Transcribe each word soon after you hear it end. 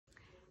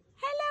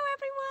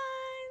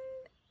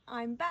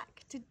I'm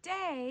back.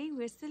 Today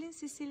we're still in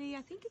Sicily.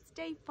 I think it's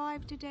day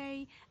 5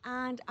 today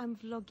and I'm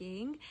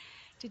vlogging.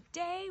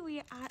 Today we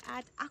are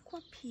at Aqua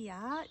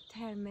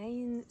Terme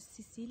in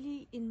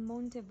Sicily in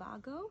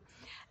Montevago,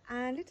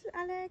 and little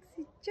Alex,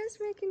 he's just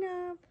waking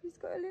up. He's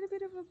got a little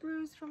bit of a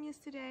bruise from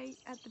yesterday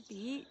at the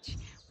beach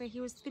where he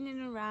was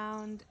spinning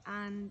around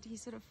and he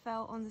sort of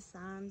fell on the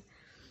sand.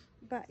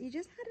 But you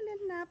just had a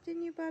little nap,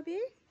 didn't you,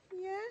 Bubby?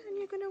 Yeah, and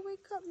you're gonna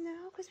wake up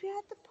now because we're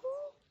at the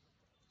pool.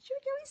 Should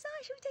we go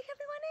inside? Should we take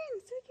everyone in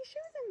so we can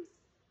show them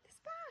the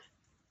spa?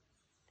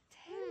 The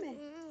Terme.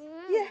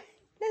 Yeah,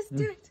 let's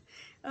do it.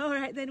 All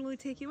right, then we'll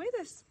take you with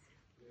us.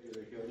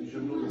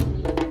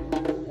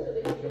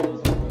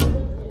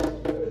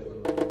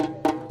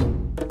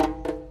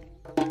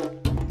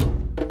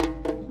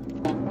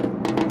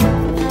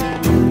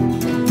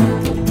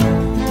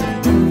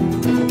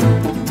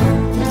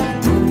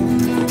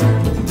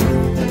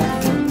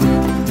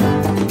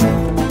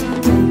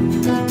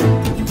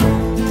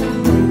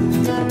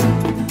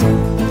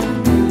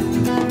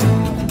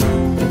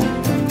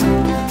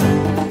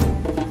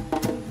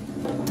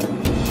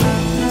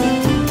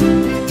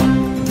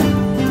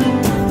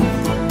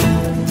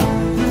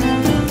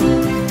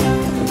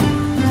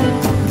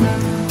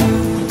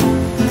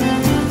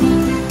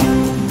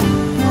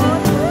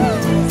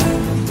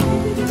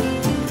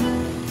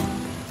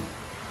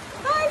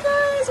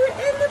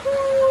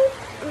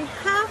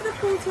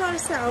 To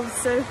ourselves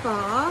so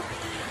far.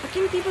 I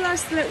think people are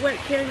still at work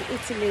here in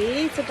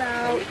Italy. It's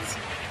about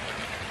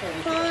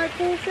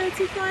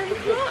 4:35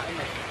 o'clock.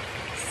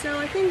 So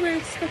I think we're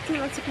expecting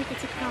lots of people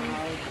to come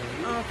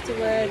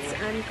afterwards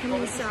and come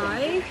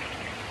inside.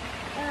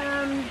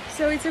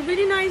 So it's a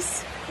really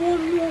nice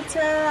warm water,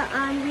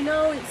 and we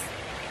know it's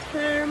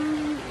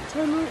thermal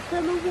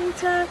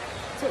water,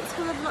 so it's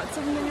full of lots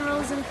of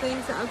minerals and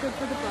things that are good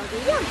for the body.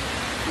 Yeah,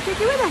 we'll take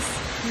you with us.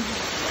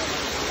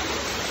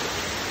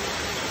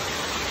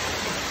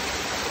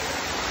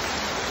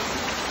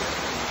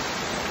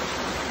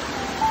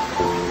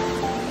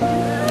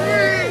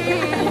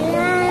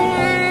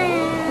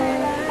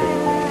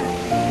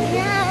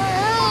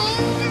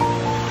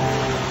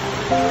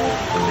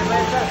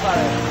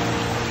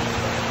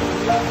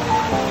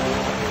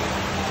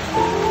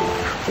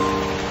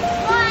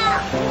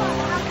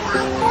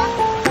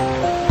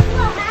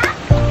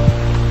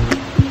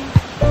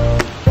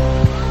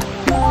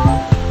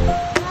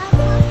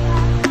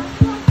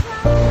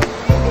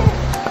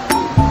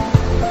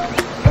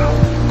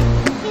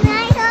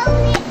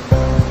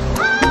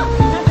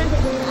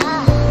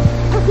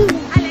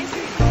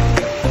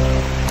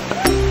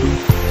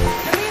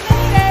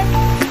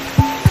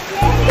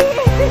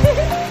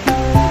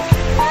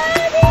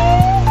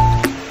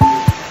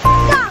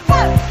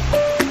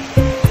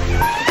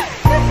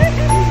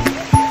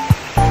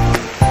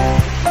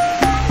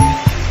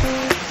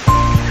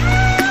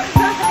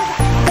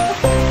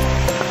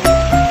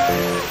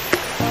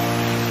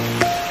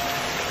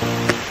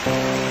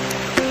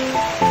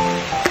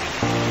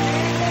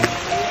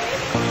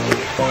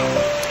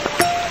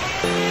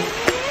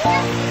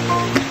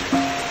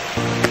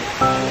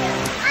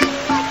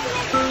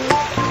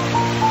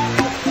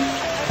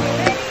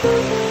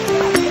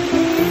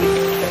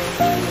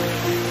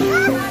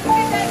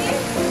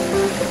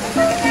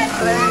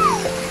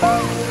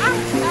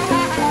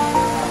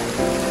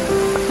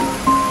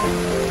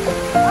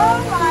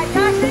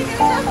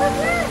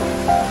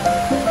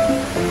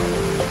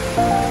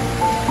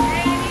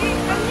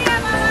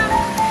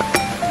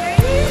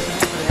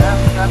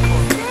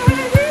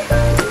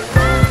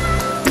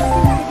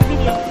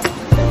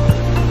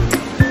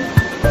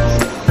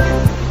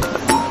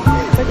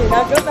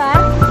 Now go back.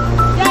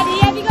 Daddy,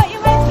 have you got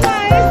your legs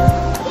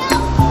closed? Yeah.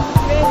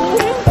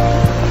 Ready?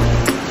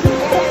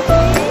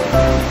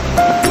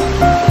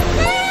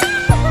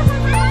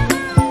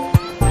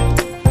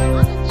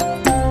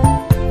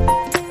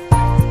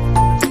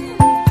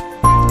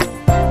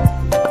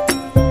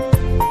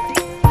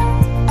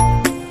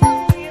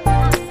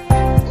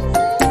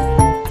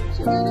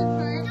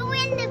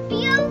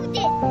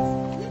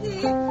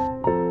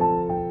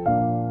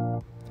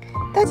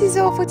 That is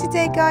all for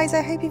today, guys.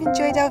 I hope you've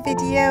enjoyed our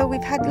video.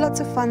 We've had lots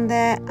of fun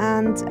there,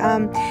 and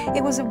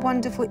it was a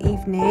wonderful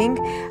evening.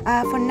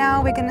 For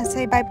now, we're going to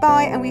say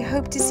bye-bye, and we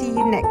hope to see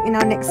you in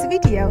our next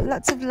video.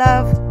 Lots of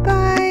love.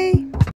 Bye.